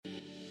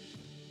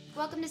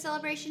Welcome to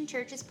Celebration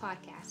Church's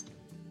podcast.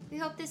 We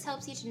hope this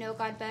helps you to know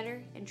God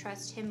better and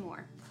trust Him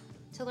more.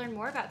 To learn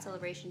more about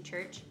Celebration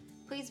Church,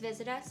 please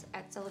visit us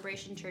at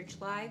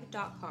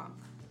celebrationchurchlive.com.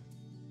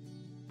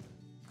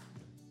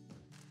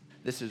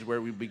 This is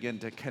where we begin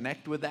to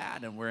connect with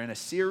that, and we're in a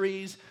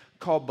series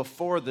called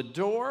Before the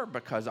Door,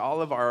 because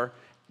all of our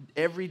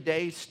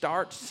everyday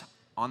starts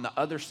on the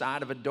other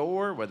side of a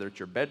door, whether it's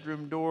your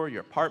bedroom door, your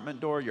apartment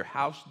door, your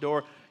house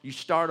door. You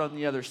start on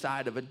the other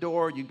side of a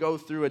door. You go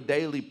through a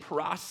daily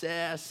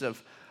process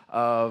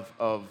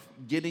of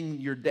getting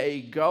your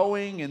day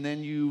going, and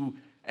then you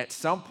at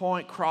some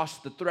point cross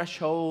the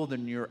threshold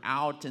and you're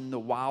out in the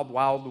wild,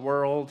 wild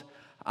world,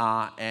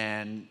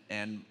 and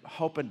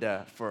hoping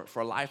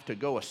for life to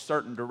go a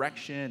certain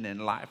direction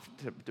and life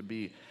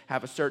to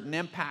have a certain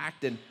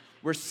impact. And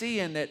we're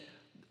seeing that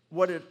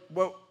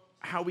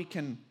how we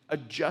can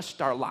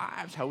adjust our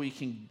lives, how we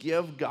can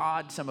give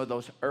God some of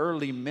those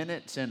early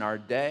minutes in our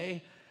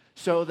day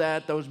so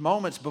that those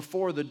moments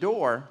before the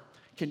door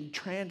can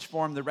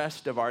transform the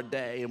rest of our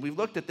day. And we've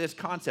looked at this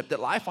concept that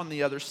life on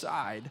the other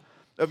side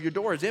of your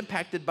door is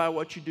impacted by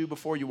what you do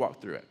before you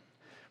walk through it.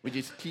 We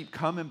just keep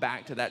coming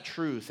back to that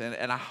truth,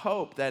 and I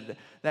hope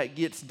that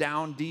gets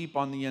down deep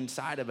on the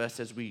inside of us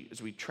as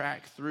we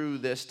track through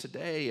this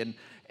today,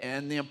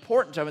 and the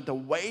importance of it, the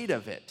weight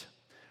of it.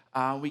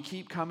 We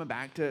keep coming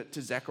back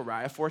to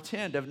Zechariah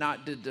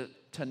 4:10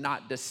 to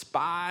not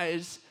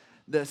despise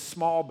the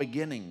small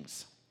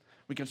beginnings.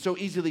 We can so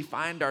easily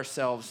find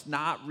ourselves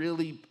not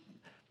really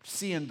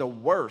seeing the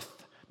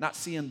worth, not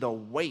seeing the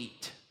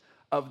weight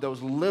of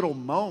those little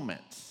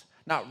moments,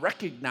 not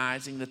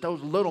recognizing that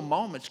those little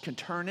moments can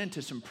turn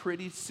into some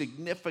pretty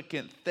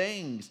significant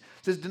things.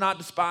 It says, do not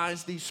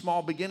despise these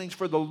small beginnings,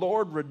 for the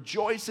Lord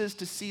rejoices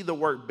to see the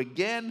work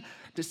begin,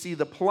 to see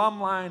the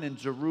plumb line in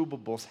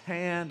Zerubbabel's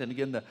hand. And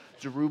again, the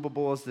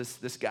Zerubbabel is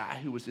this guy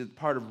who was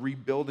part of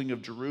rebuilding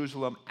of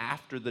Jerusalem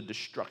after the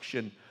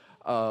destruction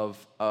of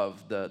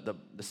the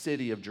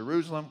city of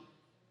Jerusalem.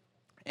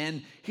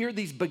 And here are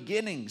these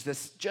beginnings,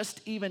 this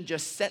just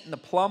setting the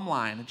plumb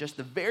line, and just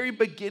the very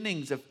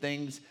beginnings of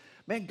things.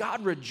 Man,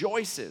 God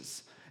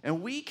rejoices.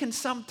 And we can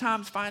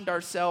sometimes find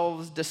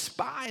ourselves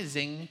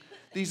despising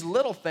these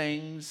little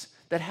things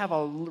that have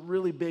a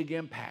really big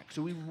impact.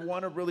 So we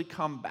want to really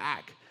come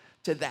back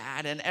to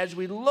that. And as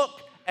we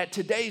look at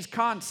today's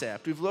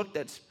concept, we've looked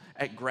at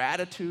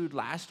gratitude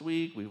last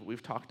week.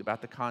 We've talked about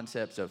the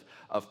concepts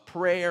of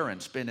prayer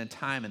and spending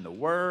time in the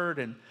Word.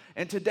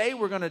 And today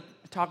we're going to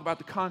talk about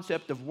the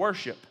concept of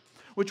worship,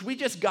 which we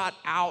just got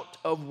out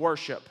of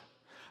worship.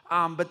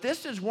 But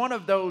this is one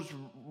of those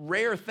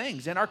rare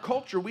things. In our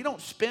culture, we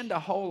don't spend a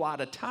whole lot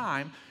of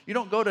time. You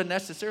don't go to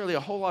necessarily a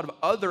whole lot of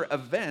other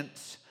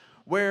events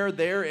where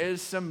there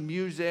is some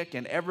music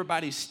and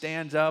everybody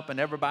stands up and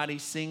everybody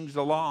sings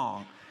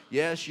along.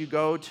 Yes,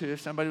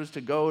 if somebody was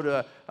to go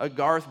to a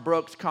Garth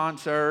Brooks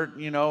concert,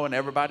 and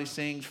everybody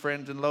sings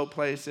Friends in Low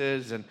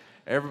Places and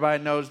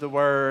everybody knows the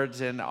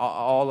words and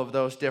all of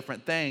those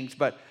different things.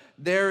 But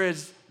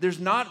there's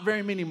not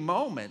very many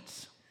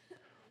moments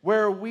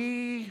where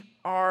we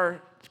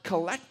are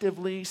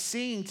collectively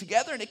singing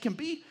together, and it can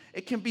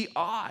be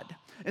odd.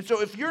 And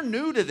so if you're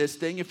new to this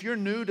thing, if you're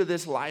new to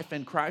this life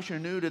in Christ, you're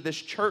new to this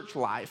church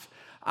life,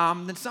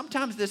 then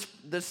sometimes this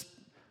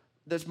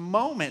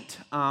moment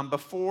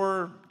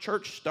before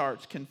church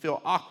starts can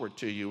feel awkward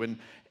to you.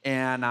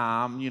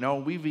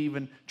 And we've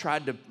even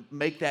tried to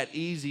make that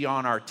easy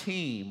on our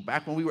team.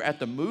 Back when we were at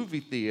the movie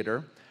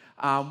theater,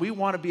 we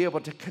want to be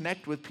able to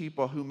connect with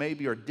people who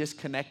maybe are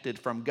disconnected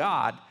from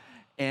God.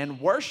 And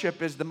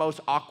worship is the most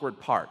awkward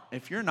part.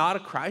 If you're not a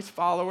Christ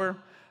follower,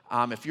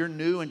 if you're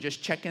new and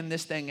just checking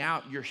this thing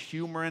out, you're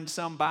humoring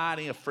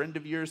somebody, a friend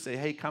of yours, say,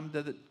 hey, come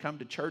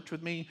to church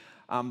with me.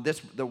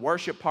 The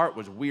worship part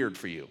was weird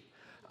for you.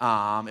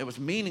 It was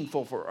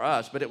meaningful for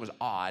us, but it was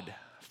odd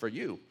for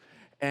you.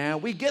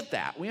 And we get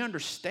that. We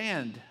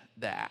understand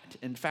that.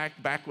 In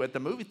fact, back at the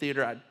movie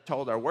theater, I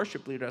told our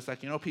worship leader, I was like,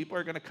 people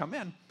are going to come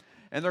in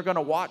and they're going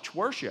to watch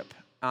worship,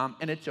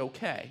 and it's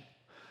okay.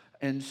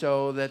 And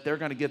so that they're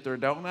going to get their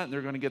donut, and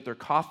they're going to get their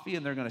coffee,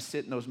 and they're going to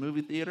sit in those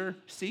movie theater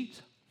seats.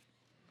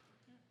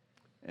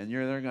 And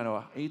they're going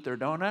to eat their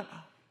donut,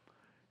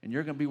 and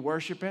you're going to be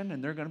worshiping,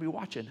 and they're going to be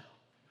watching.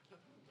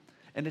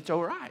 And it's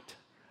all right.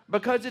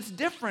 Because it's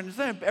different.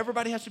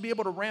 Everybody has to be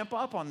able to ramp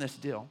up on this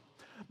deal.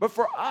 But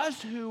for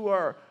us who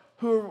are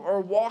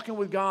walking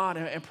with God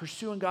and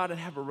pursuing God and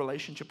have a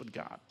relationship with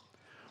God,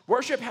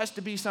 worship has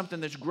to be something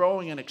that's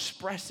growing and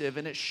expressive,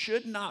 and it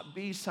should not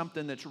be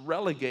something that's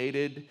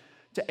relegated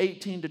to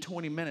 18 to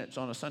 20 minutes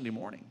on a Sunday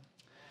morning.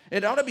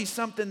 It ought to be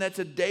something that's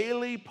a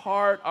daily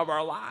part of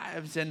our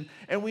lives, and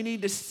we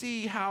need to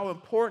see how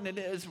important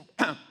it is.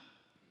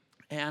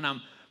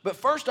 But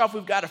first off,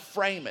 we've got to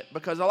frame it,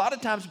 because a lot of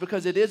times,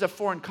 because it is a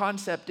foreign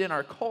concept in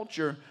our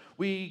culture,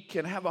 we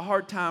can have a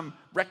hard time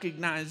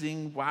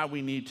recognizing why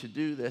we need to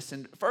do this.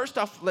 And first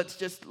off, let's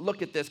just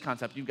look at this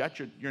concept. You've got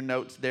your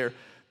notes there,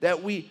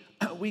 that we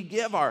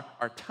give our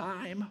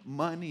time,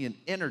 money, and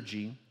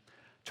energy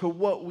to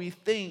what we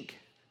think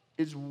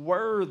is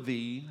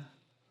worthy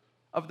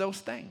of those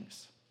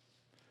things.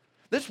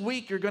 This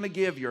week, you're going to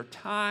give your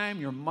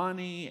time, your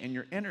money, and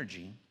your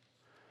energy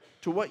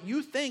to what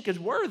you think is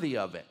worthy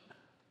of it.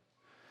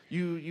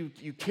 You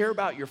care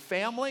about your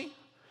family,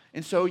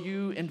 and so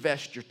you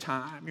invest your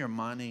time, your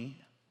money,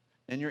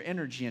 and your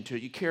energy into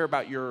it. You care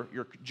about your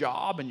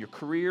job and your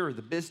career, or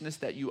the business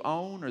that you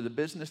own, or the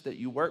business that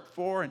you work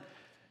for, and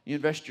you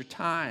invest your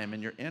time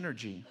and your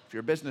energy. If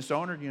you're a business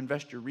owner, you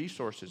invest your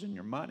resources and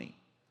your money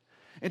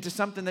into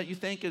something that you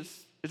think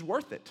is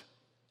worth it,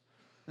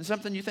 and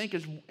something you think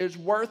is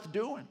worth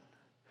doing.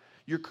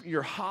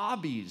 Your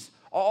hobbies,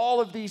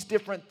 all of these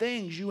different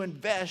things, you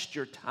invest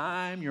your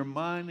time, your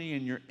money,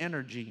 and your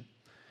energy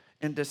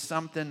into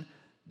something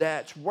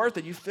that's worth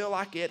it. You feel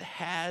like it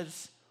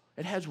has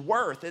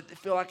worth. You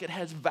feel like it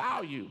has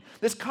value.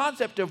 This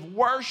concept of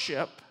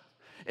worship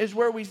is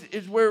where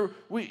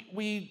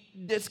we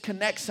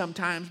disconnect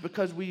sometimes,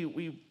 because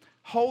we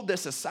hold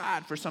this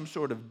aside for some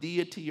sort of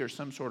deity or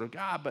some sort of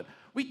God, but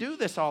we do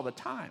this all the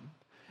time.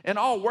 And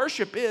all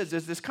worship is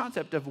this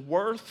concept of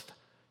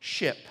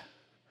worthship,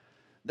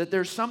 that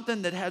there's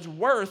something that has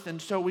worth, and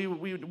so we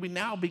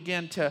now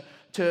begin to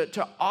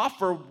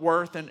offer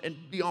worth and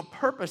be on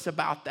purpose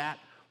about that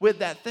with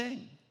that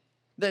thing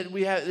that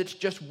we have. It's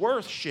just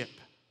worship.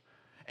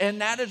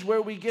 And that is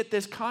where we get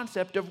this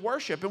concept of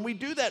worship. And we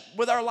do that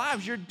with our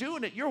lives. You're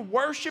doing it. You're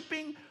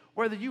worshiping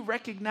whether you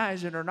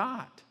recognize it or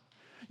not.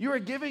 You are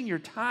giving your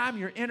time,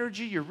 your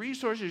energy, your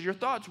resources, your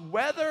thoughts,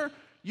 whether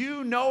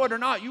you know it or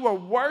not. You are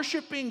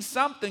worshiping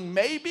something.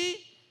 Maybe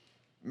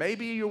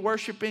you're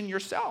worshiping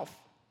yourself.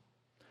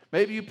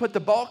 Maybe you put the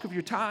bulk of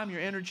your time,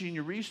 your energy, and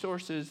your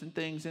resources and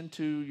things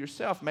into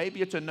yourself.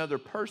 Maybe it's another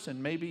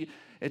person. Maybe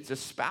it's a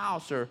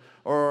spouse,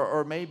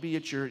 or maybe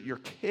it's your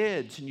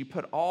kids, and you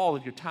put all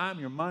of your time,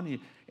 your money,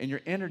 and your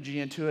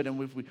energy into it.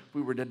 And if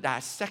we were to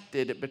dissect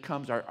it, it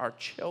becomes our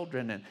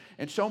children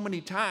and so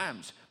many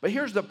times. But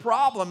here's the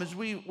problem is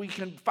we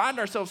can find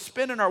ourselves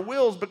spinning our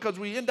wheels because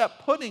we end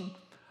up putting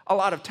a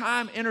lot of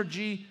time,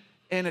 energy,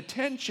 and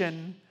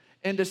attention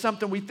into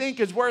something we think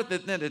is worth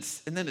it, and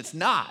then it's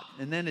not,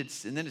 and then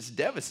it's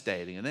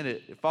devastating, and then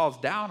it falls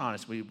down on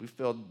us. We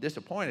feel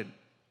disappointed.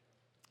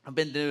 I've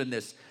been doing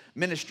this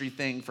ministry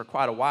thing for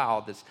quite a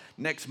while. This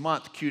next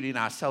month, Cutie and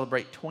I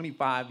celebrate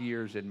 25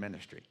 years in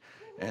ministry,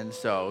 and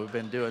so we've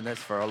been doing this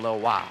for a little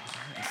while.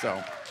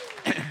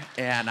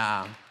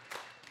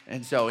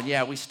 And so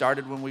yeah, we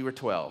started when we were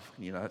 12.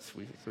 You know,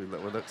 we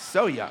look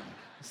so young,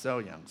 so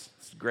young.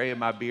 It's gray in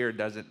my beard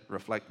doesn't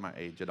reflect my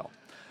age at all,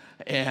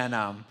 and.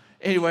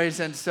 Anyways,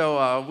 and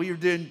so we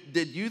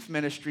did youth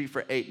ministry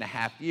for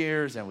 8.5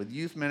 years, and with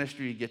youth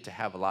ministry, you get to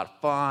have a lot of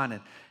fun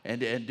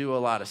and do a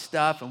lot of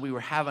stuff, and we were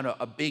having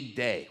a big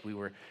day. We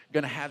were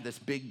going to have this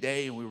big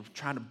day, and we were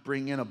trying to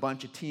bring in a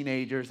bunch of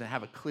teenagers and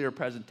have a clear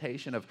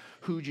presentation of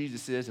who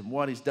Jesus is and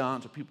what he's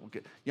done, so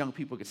young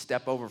people could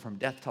step over from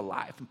death to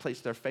life and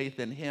place their faith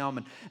in him,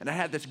 and I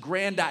had this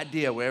grand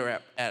idea. We were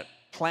at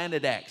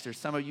Planet X. There's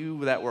some of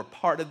you that were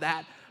part of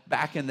that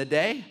back in the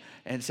day.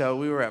 And so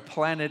we were at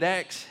Planet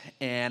X,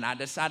 and I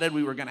decided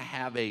we were going to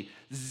have a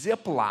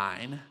zip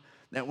line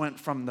that went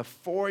from the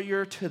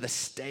foyer to the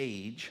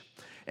stage.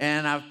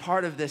 And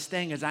part of this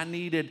thing is I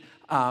needed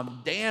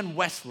Dan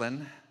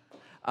Westland.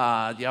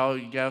 Some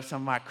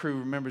of my crew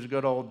remembers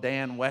good old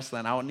Dan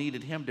Westland. I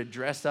needed him to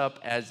dress up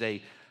as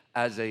a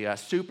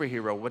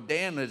superhero. Well,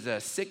 Dan is a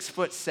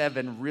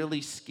 6'7", really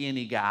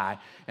skinny guy,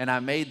 and I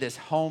made this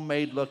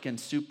homemade looking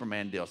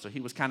Superman deal. So he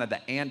was kind of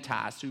the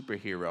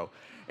anti-superhero.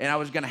 And I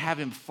was going to have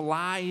him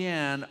fly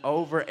in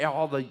over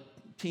all the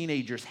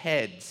teenagers'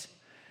 heads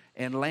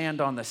and land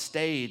on the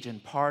stage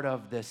and part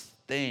of this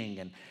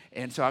thing.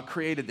 And so I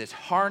created this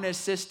harness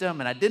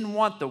system, and I didn't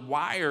want the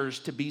wires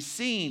to be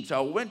seen. So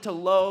I went to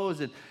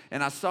Lowe's, and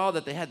I saw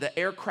that they had the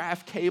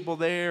aircraft cable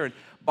there, and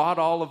bought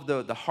all of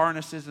the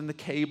harnesses and the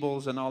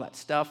cables and all that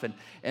stuff,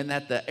 and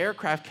that the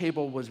aircraft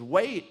cable was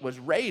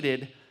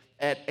rated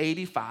at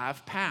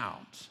 85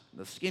 pounds.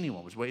 The skinny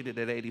one was weighted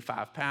at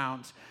 85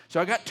 pounds.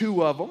 So I got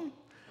 2 of them.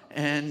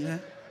 And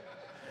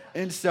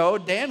so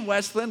Dan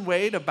Westland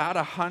weighed about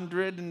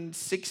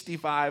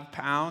 165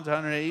 pounds,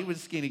 180. He was a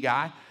skinny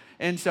guy.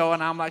 And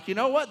I'm like, you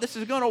know what? This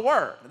is going to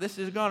work. This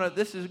is going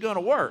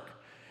to work.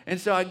 And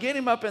so I get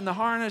him up in the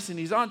harness, and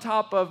he's on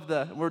top of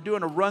we're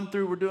doing a run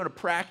through, we're doing a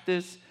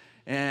practice,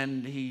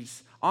 and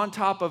he's on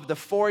top of the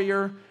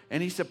foyer,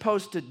 and he's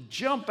supposed to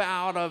jump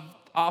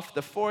off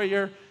the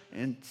foyer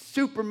and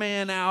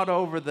Superman out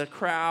over the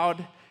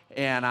crowd.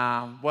 And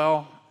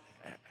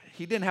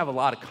he didn't have a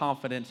lot of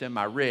confidence in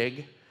my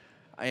rig,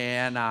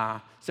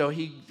 and so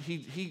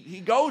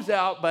he goes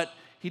out, but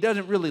he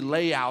doesn't really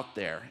lay out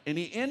there, and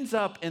he ends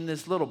up in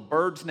this little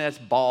bird's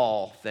nest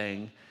ball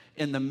thing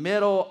in the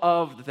middle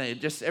of the thing.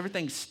 Just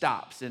everything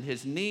stops, and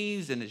his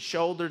knees and his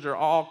shoulders are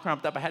all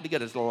crumped up. I had to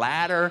get his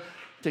ladder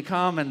to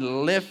come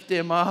and lift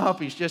him up.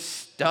 He's just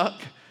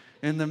stuck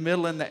in the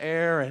middle in the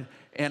air,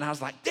 and I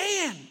was like,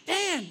 Dan,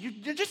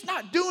 you're just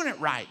not doing it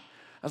right.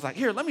 I was like,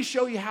 here, let me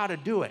show you how to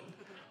do it.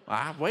 Well,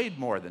 I weighed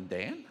more than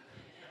Dan.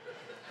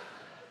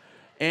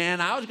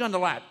 And I was going to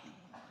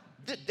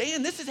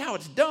Dan, this is how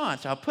it's done.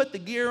 So I put the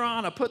gear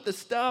on, I put the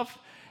stuff,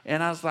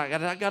 and I was like,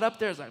 I got up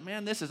there, I was like,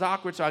 man, this is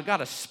awkward. So I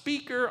got a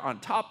speaker on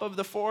top of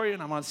the foyer,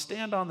 and I'm going to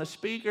stand on the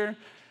speaker,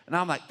 and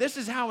I'm like, this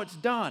is how it's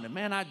done. And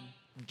man, I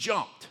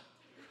jumped.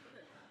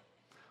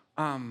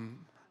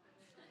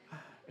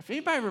 If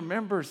anybody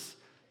remembers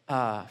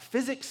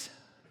physics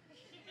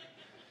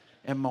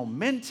and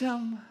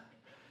momentum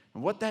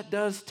and what that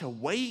does to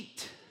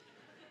weight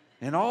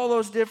and all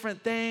those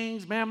different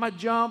things, man, my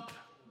jump,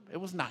 it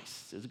was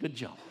nice. It was a good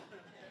jump.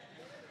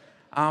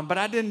 But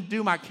I didn't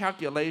do my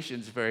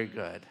calculations very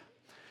good.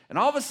 And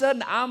all of a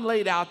sudden, I'm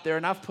laid out there,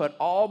 and I've put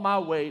all my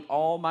weight,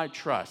 all my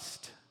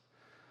trust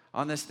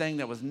on this thing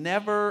that was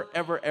never,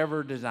 ever,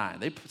 ever designed.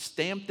 They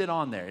stamped it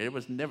on there. It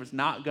was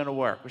not going to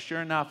work. But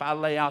sure enough, I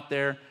lay out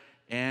there,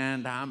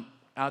 and I'm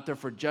out there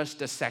for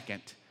just a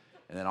second.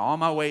 And then all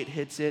my weight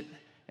hits it,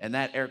 and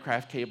that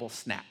aircraft cable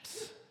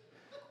snaps.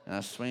 And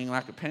I swing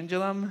like a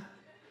pendulum,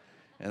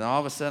 and all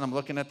of a sudden, I'm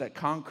looking at that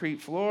concrete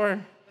floor,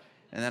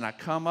 and then I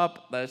come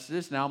up,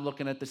 now I'm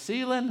looking at the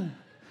ceiling,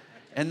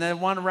 and then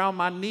one around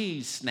my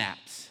knees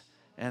snaps,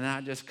 and I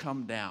just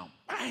come down,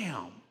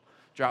 bam,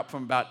 drop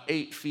from about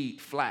 8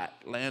 feet flat,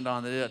 land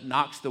on it,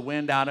 knocks the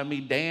wind out of me.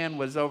 Dan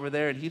was over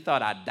there, and he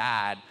thought I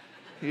died.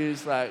 He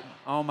was like,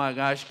 oh my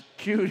gosh,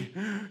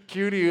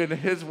 Cutie and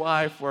his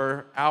wife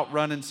were out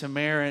running some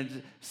errands.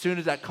 As soon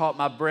as I caught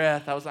my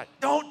breath, I was like,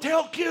 don't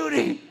tell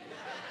Cutie.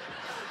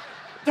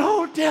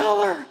 Don't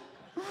tell her.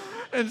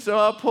 And so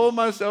I pulled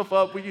myself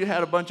up. We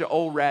had a bunch of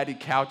old ratty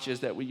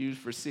couches that we used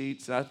for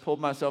seats. And I pulled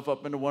myself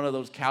up into one of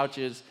those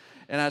couches,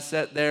 and I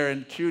sat there,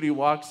 and Cutie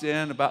walks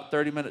in about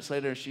 30 minutes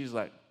later, and she's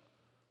like,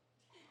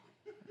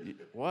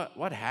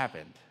 what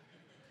happened?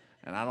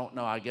 And I don't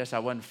know. I guess I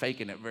wasn't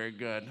faking it very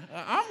good.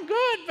 I'm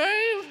good,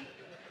 babe.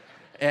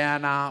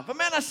 And but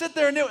man, I sit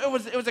there, and it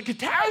was a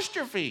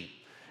catastrophe.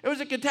 It was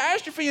a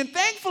catastrophe, and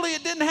thankfully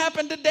it didn't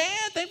happen to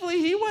Dan.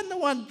 Thankfully he wasn't the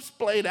one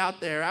splayed out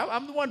there.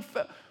 I'm the one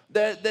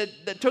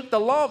that took the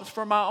lumps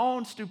for my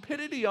own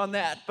stupidity on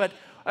that. But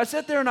I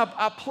sat there, and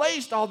I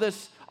placed all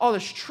this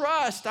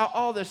trust,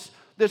 all this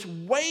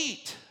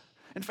weight.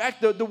 In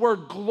fact, the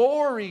word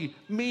glory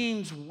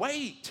means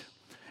weight.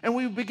 And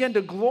we begin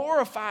to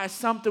glorify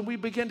something. We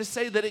begin to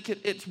say that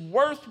it's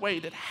worth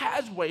weight. It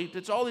has weight.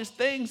 It's all these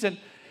things.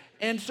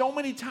 And so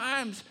many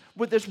times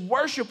with this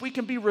worship, we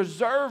can be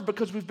reserved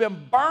because we've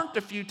been burnt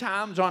a few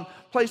times on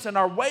placing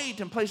our weight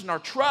and placing our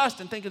trust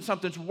and thinking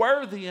something's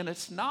worthy, and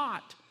it's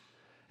not.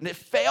 And it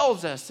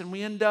fails us, and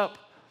we end up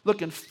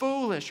looking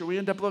foolish, or we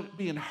end up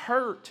being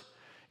hurt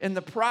in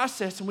the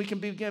process, and we can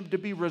begin to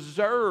be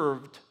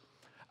reserved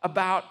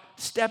about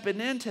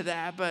stepping into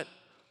that. But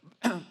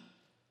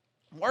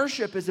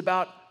worship is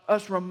about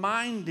us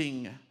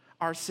reminding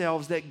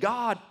ourselves that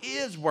God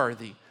is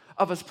worthy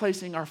of us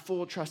placing our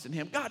full trust in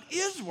Him. God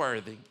is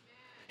worthy.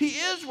 He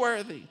is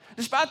worthy.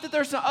 Despite that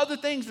there's some other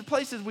things, the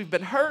places we've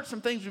been hurt, some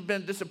things we've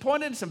been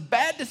disappointed in, some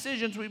bad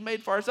decisions we've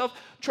made for ourselves,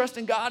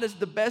 trusting God is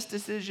the best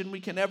decision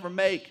we can ever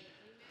make.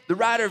 The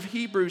writer of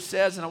Hebrews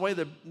says, and the way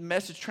the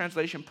Message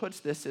translation puts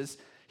this is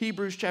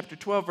Hebrews chapter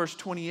 12, verse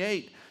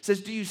 28,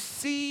 says, do you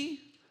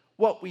see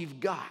what we've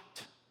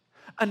got?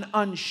 An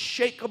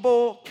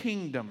unshakable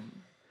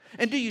kingdom.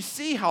 And do you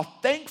see how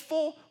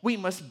thankful we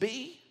must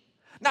be?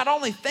 Not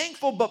only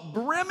thankful, but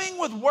brimming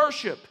with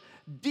worship,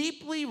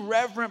 deeply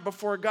reverent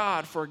before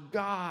God, for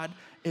God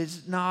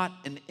is not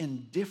an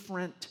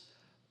indifferent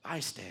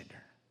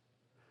bystander.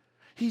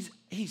 He's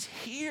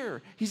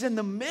here. He's in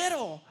the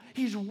middle.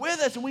 He's with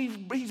us,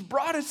 and He's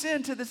brought us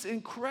into this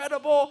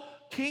incredible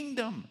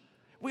kingdom.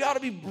 We ought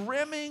to be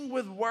brimming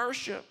with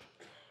worship.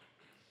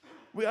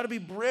 We ought to be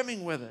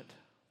brimming with it.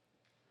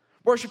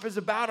 Worship is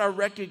about our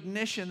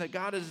recognition that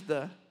God is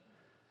the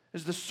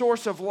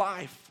source of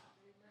life.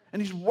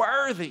 And He's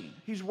worthy.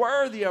 He's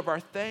worthy of our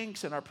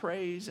thanks and our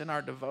praise and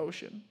our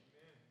devotion.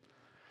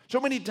 So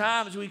many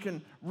times we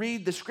can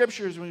read the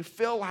scriptures and we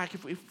feel like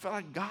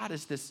God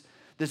is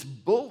this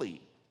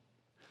bully.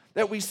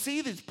 That we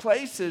see these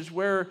places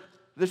where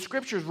the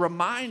scriptures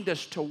remind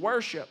us to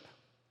worship.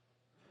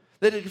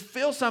 That it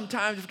feels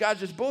sometimes if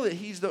God's this bully,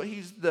 He's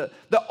the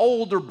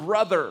older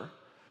brother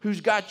who's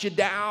got you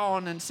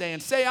down and saying,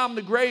 say I'm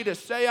the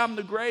greatest, say I'm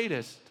the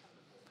greatest.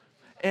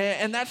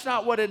 And that's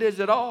not what it is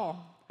at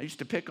all. I used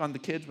to pick on the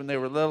kids when they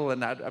were little,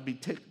 and I'd be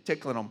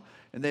tickling them.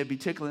 And they'd be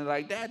tickling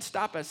like, Dad,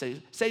 stop. I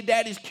say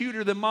Daddy's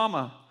cuter than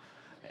Mama.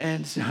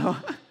 And so,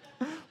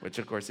 which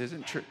of course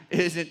isn't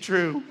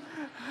true.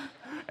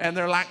 And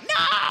they're like,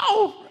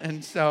 no!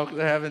 And so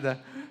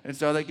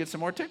they get some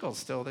more tickles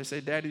still. They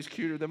say Daddy's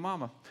cuter than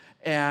Mama.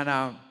 And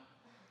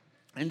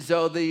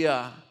so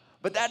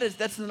but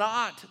that's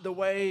not the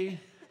way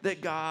that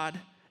God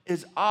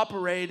is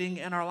operating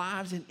in our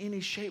lives in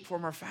any shape,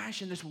 form, or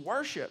fashion. This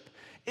worship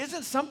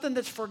isn't something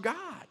that's for God.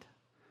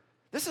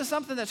 This is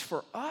something that's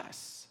for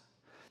us.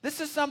 This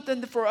is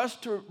something for us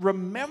to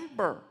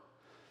remember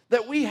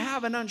that we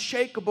have an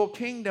unshakable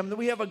kingdom, that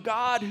we have a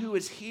God who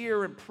is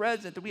here and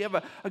present, that we have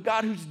a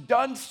God who's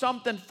done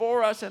something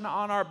for us and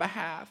on our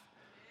behalf.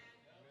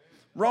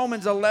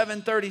 Romans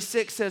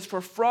 11:36 says,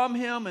 for from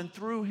Him and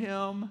through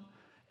Him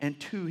and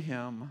to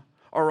him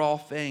are all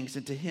things,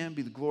 and to him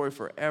be the glory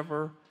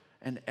forever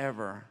and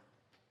ever.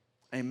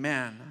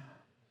 Amen.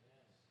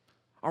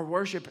 Our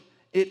worship,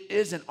 it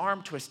isn't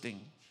arm twisting.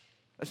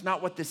 That's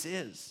not what this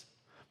is.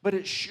 But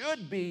it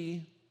should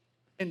be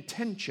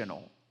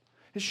intentional.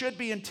 It should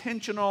be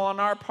intentional on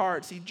our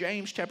part. See,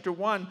 James chapter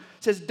 1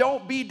 says,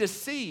 don't be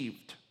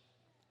deceived.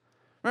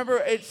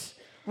 Remember,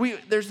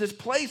 there's this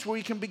place where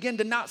we can begin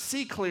to not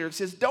see clear. It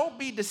says, don't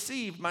be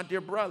deceived, my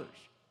dear brothers.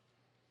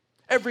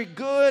 Every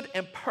good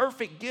and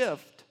perfect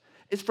gift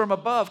is from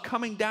above,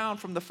 coming down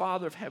from the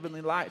Father of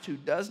heavenly lights, who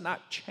does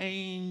not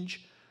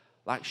change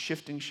like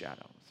shifting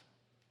shadows.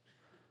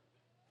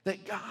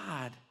 That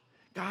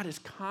God is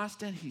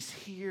constant. He's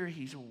here.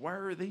 He's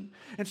worthy.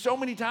 And so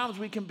many times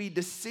we can be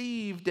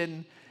deceived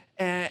and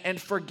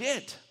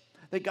forget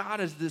that God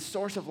is the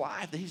source of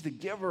life, that he's the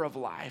giver of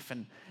life.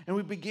 And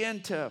we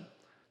begin to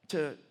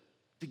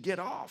get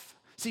off.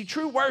 See,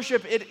 true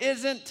worship, it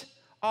isn't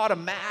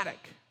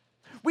automatic.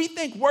 We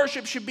think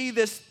worship should be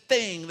this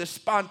thing, this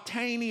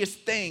spontaneous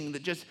thing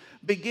that just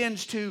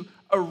begins to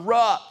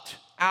erupt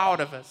out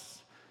of us.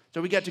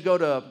 So we got to go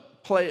to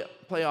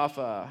playoff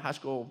high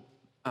school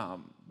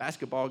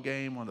basketball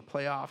game on the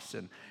playoffs,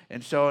 and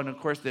of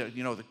course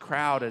the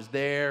crowd is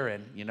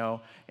there,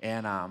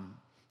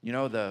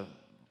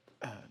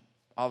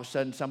 all of a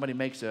sudden somebody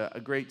makes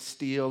a great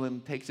steal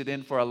and takes it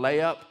in for a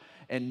layup,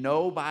 and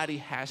nobody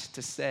has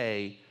to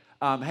say,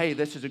 hey,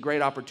 this is a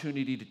great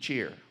opportunity to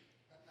cheer.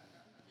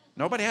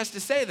 Nobody has to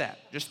say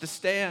that. Just the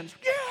stands,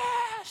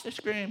 yes, they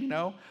scream,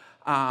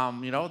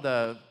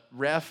 the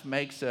ref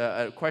makes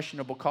a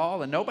questionable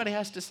call, and nobody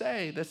has to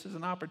say this is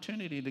an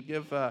opportunity to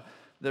give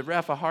the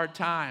ref a hard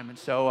time. And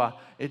so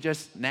it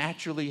just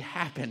naturally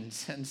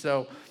happens. And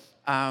so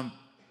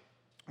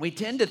we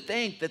tend to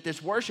think that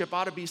this worship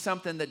ought to be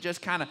something that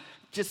just kind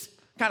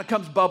of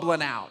comes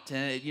bubbling out.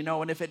 And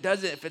and if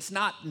it's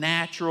not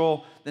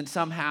natural, then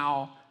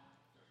somehow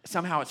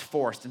it's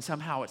forced and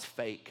somehow it's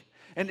fake.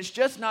 And it's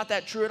just not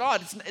that true at all.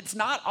 It's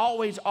not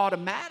always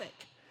automatic.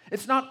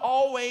 It's not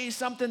always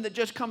something that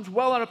just comes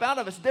welling up out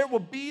of us. There will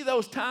be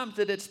those times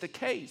that it's the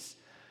case.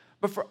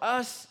 But for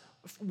us,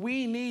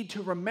 we need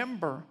to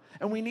remember,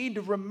 and we need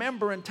to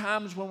remember in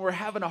times when we're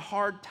having a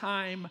hard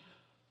time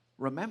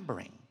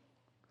remembering.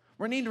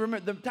 We need to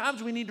remember, the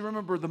times we need to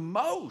remember the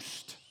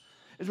most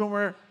is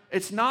when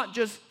it's not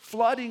just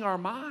flooding our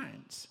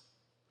minds.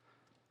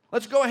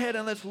 Let's go ahead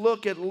and let's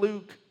look at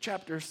Luke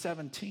chapter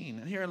 17.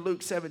 And here in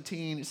Luke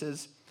 17, it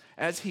says,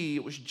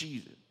 it was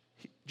Jesus.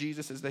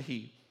 Jesus is the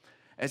he.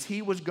 As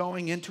he was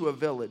going into a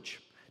village,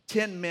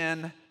 10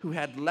 men who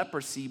had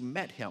leprosy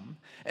met him,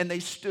 and they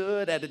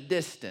stood at a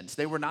distance.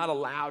 They were not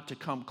allowed to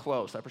come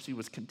close. Leprosy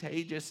was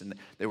contagious, and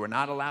they were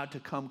not allowed to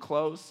come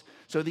close.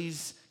 So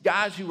these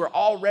guys who were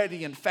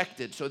already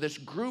infected, so this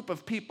group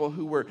of people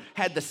who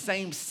had the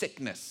same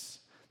sickness,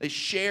 they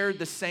shared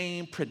the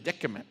same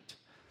predicament.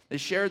 They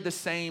shared the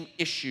same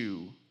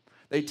issue.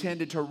 They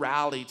tended to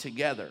rally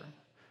together.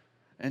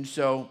 And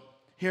so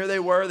here they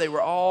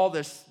were all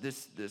this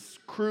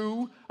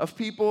crew of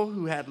people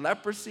who had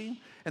leprosy,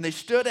 and they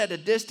stood at a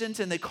distance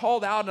and they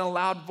called out in a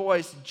loud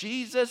voice,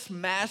 Jesus,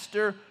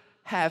 Master,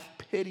 have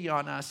pity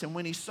on us. And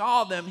when he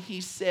saw them, he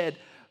said,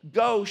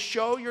 go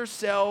show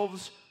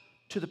yourselves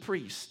to the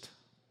priest.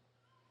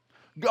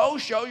 Go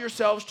show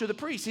yourselves to the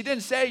priest. He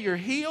didn't say you're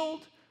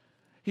healed.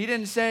 He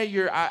didn't say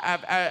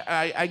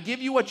I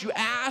give you what you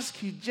ask.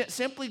 He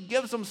simply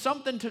gives them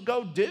something to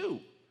go do.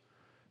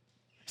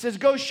 He says,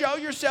 go show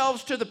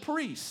yourselves to the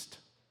priest.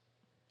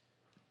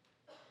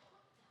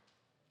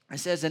 It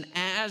says, and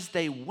as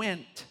they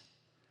went,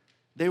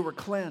 they were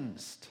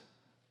cleansed.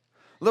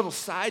 Little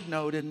side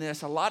note in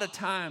this, a lot of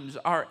times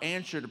our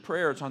answer to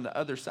prayer is on the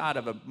other side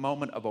of a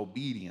moment of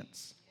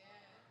obedience.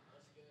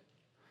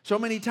 So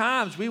many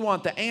times we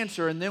want the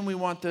answer, and then we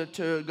want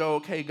to go,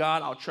 okay,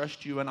 God, I'll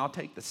trust you and I'll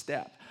take the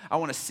step. I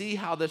want to see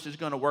how this is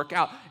going to work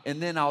out,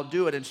 and then I'll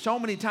do it. And so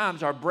many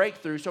times our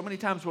breakthrough, so many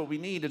times what we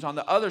need is on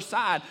the other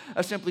side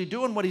of simply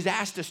doing what he's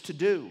asked us to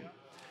do.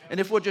 And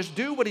if we'll just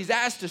do what he's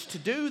asked us to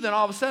do, then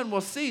all of a sudden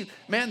we'll see,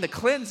 man, the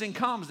cleansing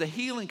comes, the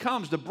healing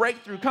comes, the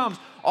breakthrough comes.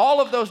 All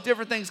of those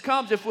different things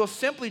comes if we'll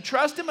simply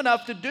trust him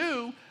enough to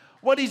do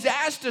what he's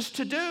asked us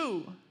to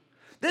do.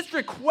 This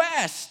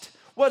request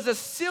was a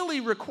silly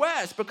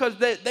request because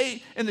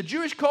they in the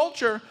Jewish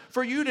culture,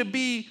 for you to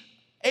be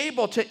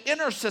able to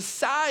enter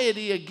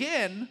society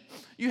again,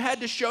 you had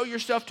to show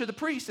yourself to the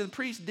priest, and the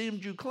priest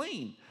deemed you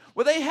clean.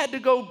 Well, they had to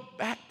go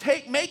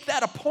make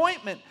that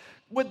appointment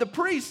with the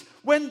priest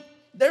when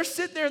they're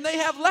sitting there and they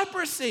have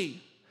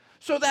leprosy.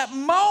 So that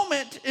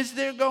moment is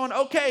they're going,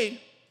 okay,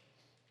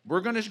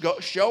 we're going to go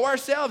show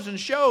ourselves and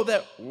show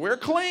that we're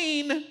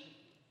clean.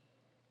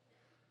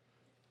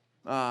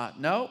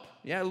 Nope.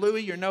 Yeah, Louis,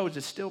 your nose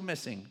is still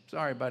missing.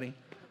 Sorry, buddy.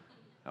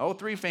 Oh,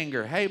 3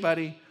 finger. Hey,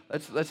 buddy,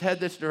 let's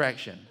head this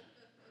direction.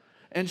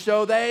 And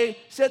so they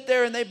sit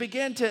there and they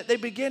begin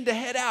to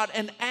head out.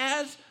 And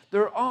as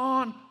they're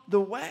on the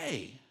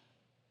way,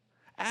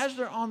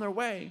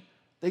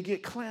 they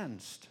get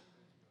cleansed.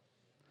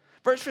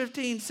 Verse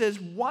 15 says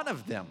one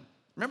of them,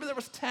 remember there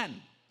was 10.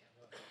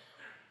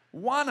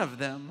 One of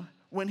them,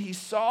 when he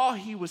saw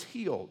he was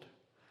healed,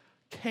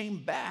 came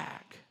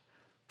back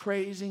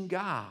praising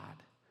God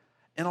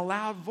in a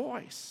loud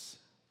voice.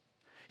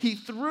 He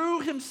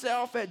threw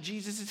himself at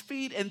Jesus'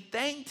 feet and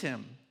thanked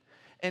him,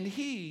 and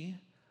he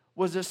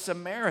was a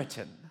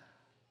Samaritan.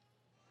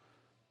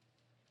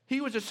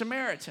 He was a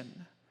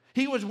Samaritan.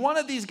 He was one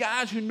of these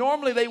guys who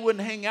normally they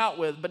wouldn't hang out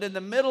with, but in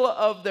the middle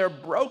of their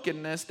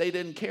brokenness, they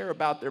didn't care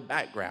about their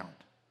background.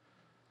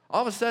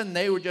 All of a sudden,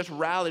 they were just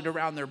rallied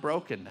around their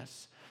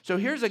brokenness. So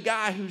here's a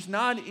guy who's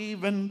not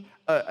even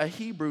a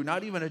Hebrew,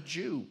 not even a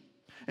Jew.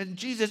 And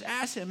Jesus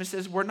asked him and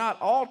says, were not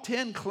all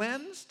 10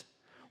 cleansed?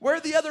 Where are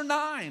the other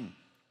 9?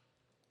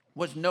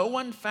 Was no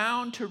one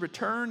found to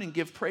return and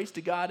give praise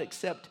to God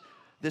except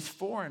this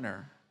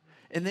foreigner?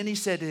 And then he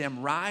said to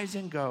him, rise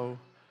and go,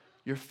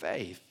 your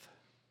faith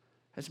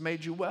has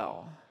made you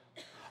well.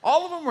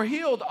 All of them were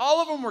healed.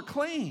 All of them were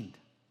cleaned.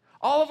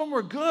 All of them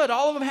were good.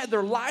 All of them had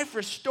their life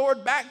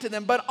restored back to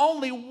them. But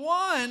only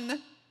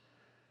one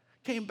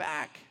came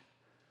back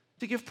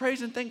to give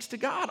praise and thanks to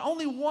God.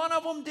 Only one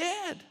of them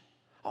did.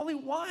 Only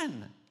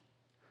one.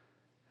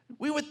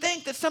 We would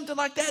think that something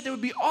like that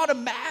would be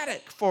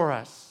automatic for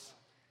us.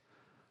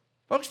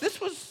 Folks,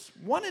 this was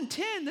 1 in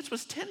 10. This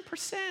was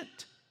 10%.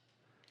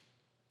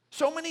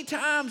 So many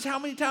times, how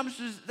many times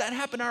does that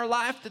happen in our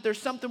life that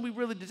there's something we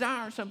really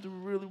desire, something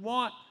we really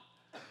want?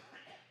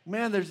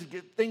 Man,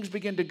 things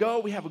begin to go.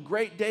 We have a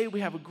great day.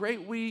 We have a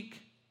great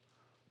week.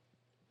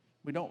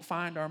 We don't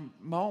find our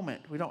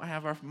moment. We don't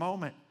have our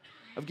moment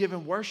of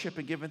giving worship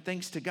and giving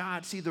thanks to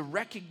God. See, the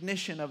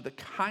recognition of the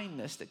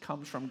kindness that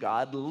comes from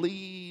God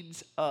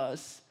leads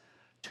us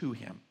to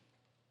him.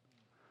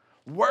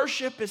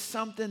 Worship is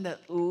something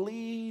that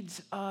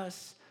leads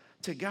us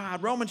to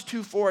God. Romans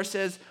 2:4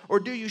 says,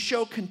 or do you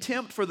show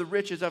contempt for the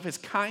riches of his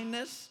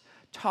kindness,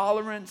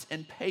 tolerance,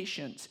 and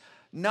patience,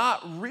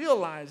 not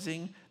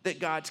realizing that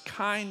God's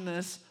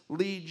kindness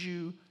leads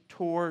you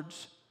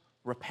towards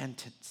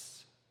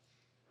repentance?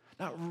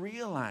 Not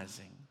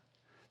realizing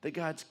that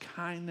God's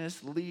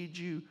kindness leads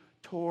you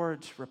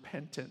towards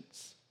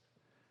repentance.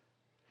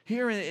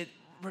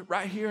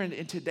 Right here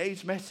in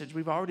today's message,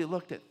 we've already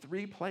looked at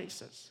 3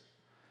 places.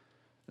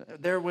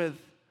 There with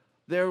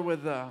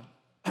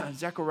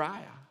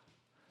Zechariah,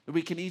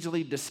 we can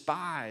easily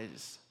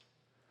despise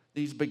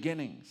these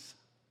beginnings.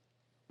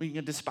 We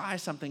can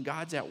despise something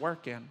God's at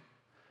work in.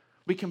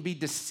 We can be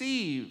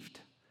deceived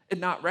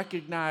and not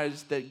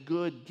recognize that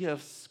good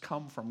gifts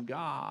come from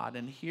God.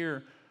 And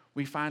here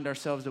we find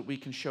ourselves that we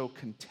can show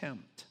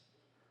contempt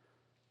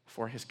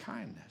for his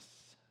kindness.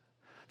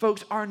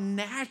 Folks, our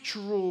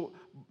natural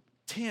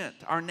tent,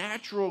 our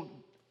natural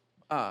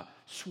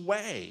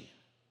sway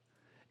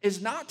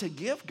is not to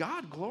give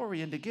God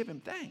glory and to give him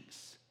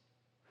thanks,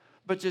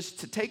 but just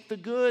to take the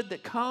good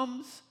that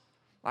comes,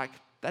 like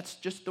that's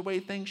just the way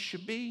things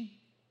should be,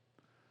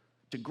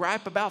 to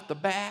gripe about the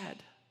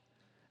bad,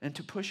 and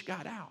to push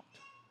God out.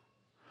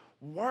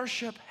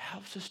 Worship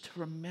helps us to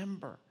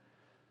remember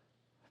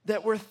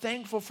that we're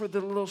thankful for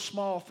the little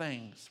small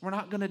things. We're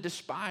not going to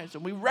despise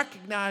them. We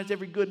recognize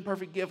every good and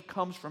perfect gift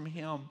comes from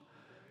him.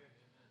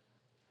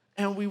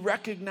 And we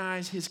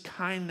recognize his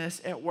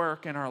kindness at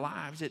work in our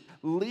lives. It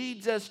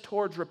leads us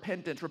towards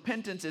repentance.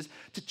 Repentance is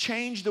to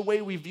change the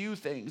way we view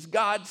things.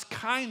 God's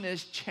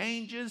kindness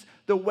changes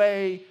the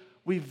way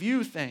we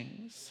view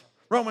things.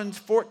 Romans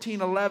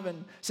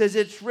 14:11 says,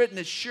 it's written,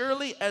 as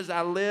surely as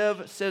I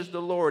live, says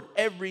the Lord,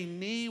 every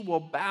knee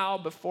will bow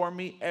before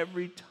me,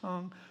 every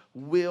tongue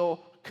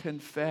will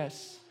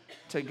confess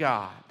to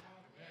God.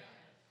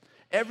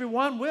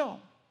 Everyone will.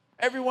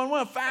 Everyone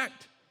will. In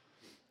fact,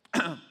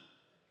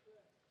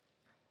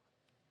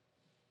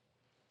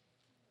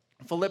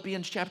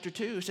 Philippians chapter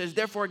 2 says,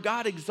 therefore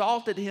God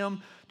exalted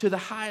him to the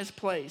highest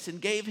place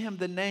and gave him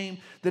the name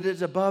that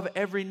is above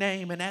every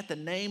name. And at the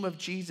name of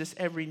Jesus,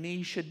 every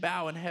knee should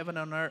bow in heaven,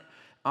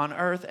 on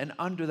earth and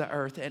under the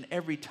earth, and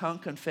every tongue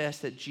confess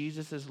that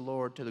Jesus is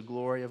Lord, to the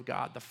glory of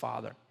God the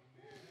Father.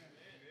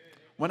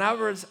 When I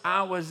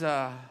was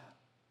a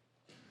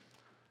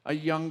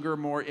younger,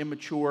 more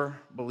immature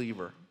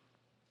believer,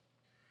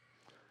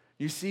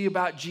 you see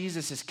about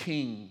Jesus as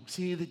king,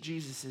 see that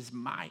Jesus is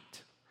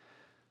might.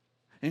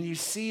 And you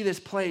see this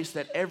place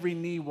that every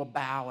knee will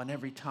bow and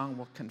every tongue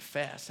will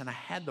confess. And I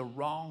had the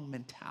wrong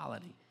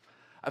mentality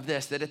of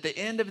this, that at the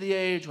end of the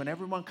age, when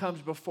everyone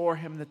comes before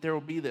him, that there will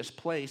be this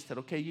place that,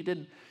 okay, you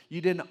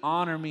didn't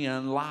honor me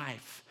in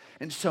life.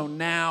 And so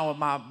now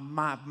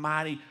my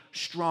mighty,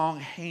 strong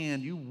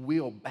hand, you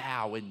will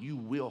bow and you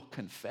will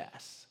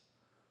confess.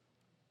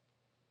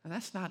 And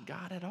that's not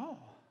God at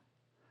all.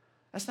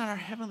 That's not our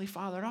Heavenly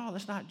Father at all.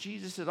 That's not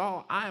Jesus at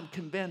all. I am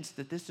convinced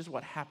that this is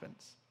what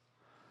happens.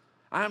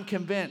 I am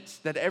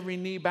convinced that every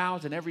knee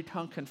bows and every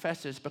tongue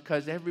confesses,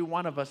 because every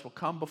one of us will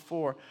come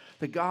before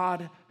the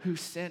God who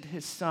sent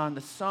his Son,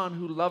 the Son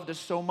who loved us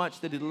so much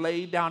that he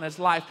laid down his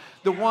life,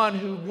 the one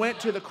who went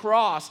to the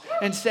cross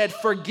and said,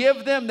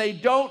 forgive them, they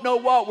don't know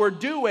what we're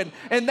doing.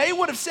 And they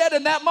would have said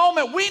in that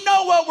moment, we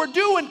know what we're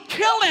doing,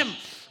 kill him.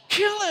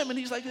 kill him. And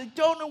he's like, they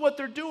don't know what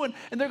they're doing.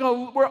 And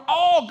we're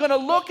all going to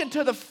look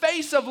into the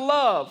face of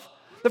love.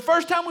 The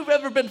first time we've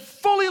ever been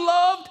fully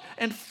loved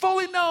and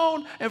fully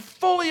known and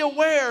fully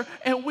aware,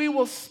 and we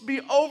will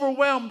be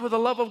overwhelmed with the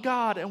love of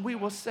God, and we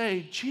will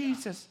say,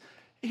 Jesus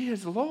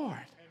is Lord.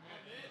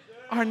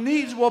 Our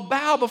knees will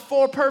bow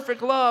before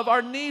perfect love.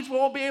 Our knees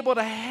won't be able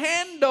to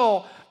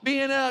handle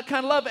being a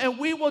kind of love, and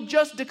we will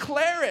just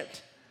declare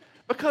it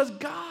because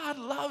God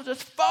loves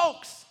us.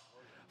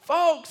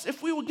 Folks,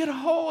 if we will get a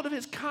hold of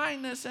his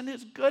kindness and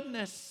his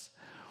goodness,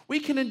 we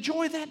can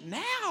enjoy that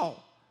now.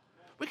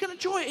 We can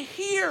enjoy it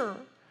here.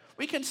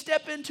 We can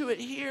step into it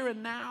here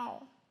and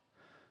now.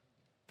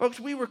 Folks,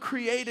 we were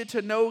created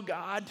to know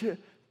God, to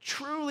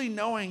truly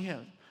knowing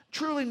him.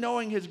 Truly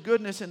knowing his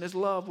goodness and his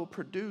love will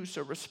produce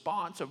a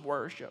response of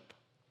worship.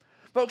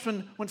 Folks,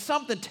 when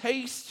something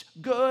tastes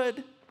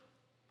good,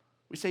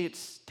 we say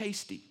it's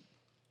tasty.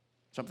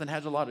 Something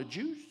has a lot of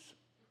juice,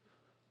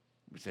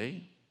 we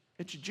say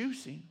it's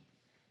juicy.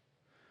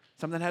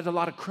 Something has a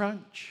lot of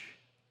crunch,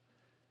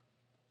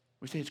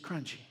 we say it's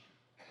crunchy.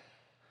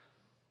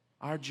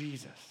 Our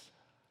Jesus,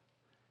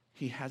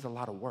 he has a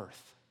lot of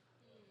worth.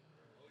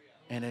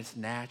 And it's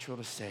natural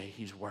to say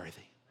he's worthy.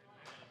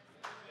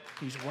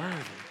 He's worthy.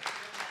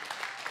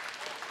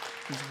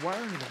 He's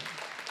worthy.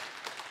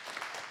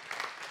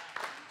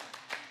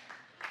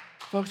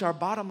 Folks, our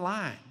bottom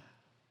line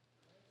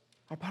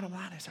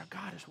is our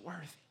God is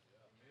worthy.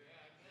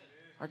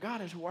 Our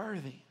God is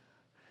worthy.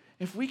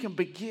 If we can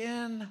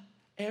begin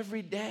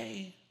every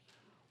day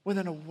with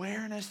an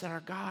awareness that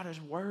our God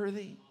is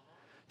worthy,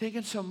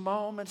 taking some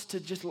moments to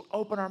just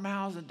open our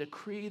mouths and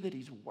decree that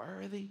he's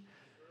worthy,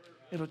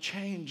 it'll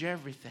change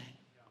everything.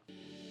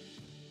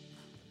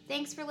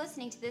 Thanks for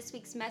listening to this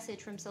week's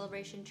message from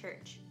Celebration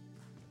Church.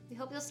 We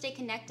hope you'll stay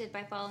connected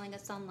by following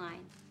us online.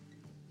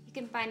 You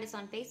can find us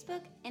on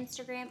Facebook,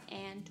 Instagram,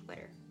 and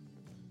Twitter.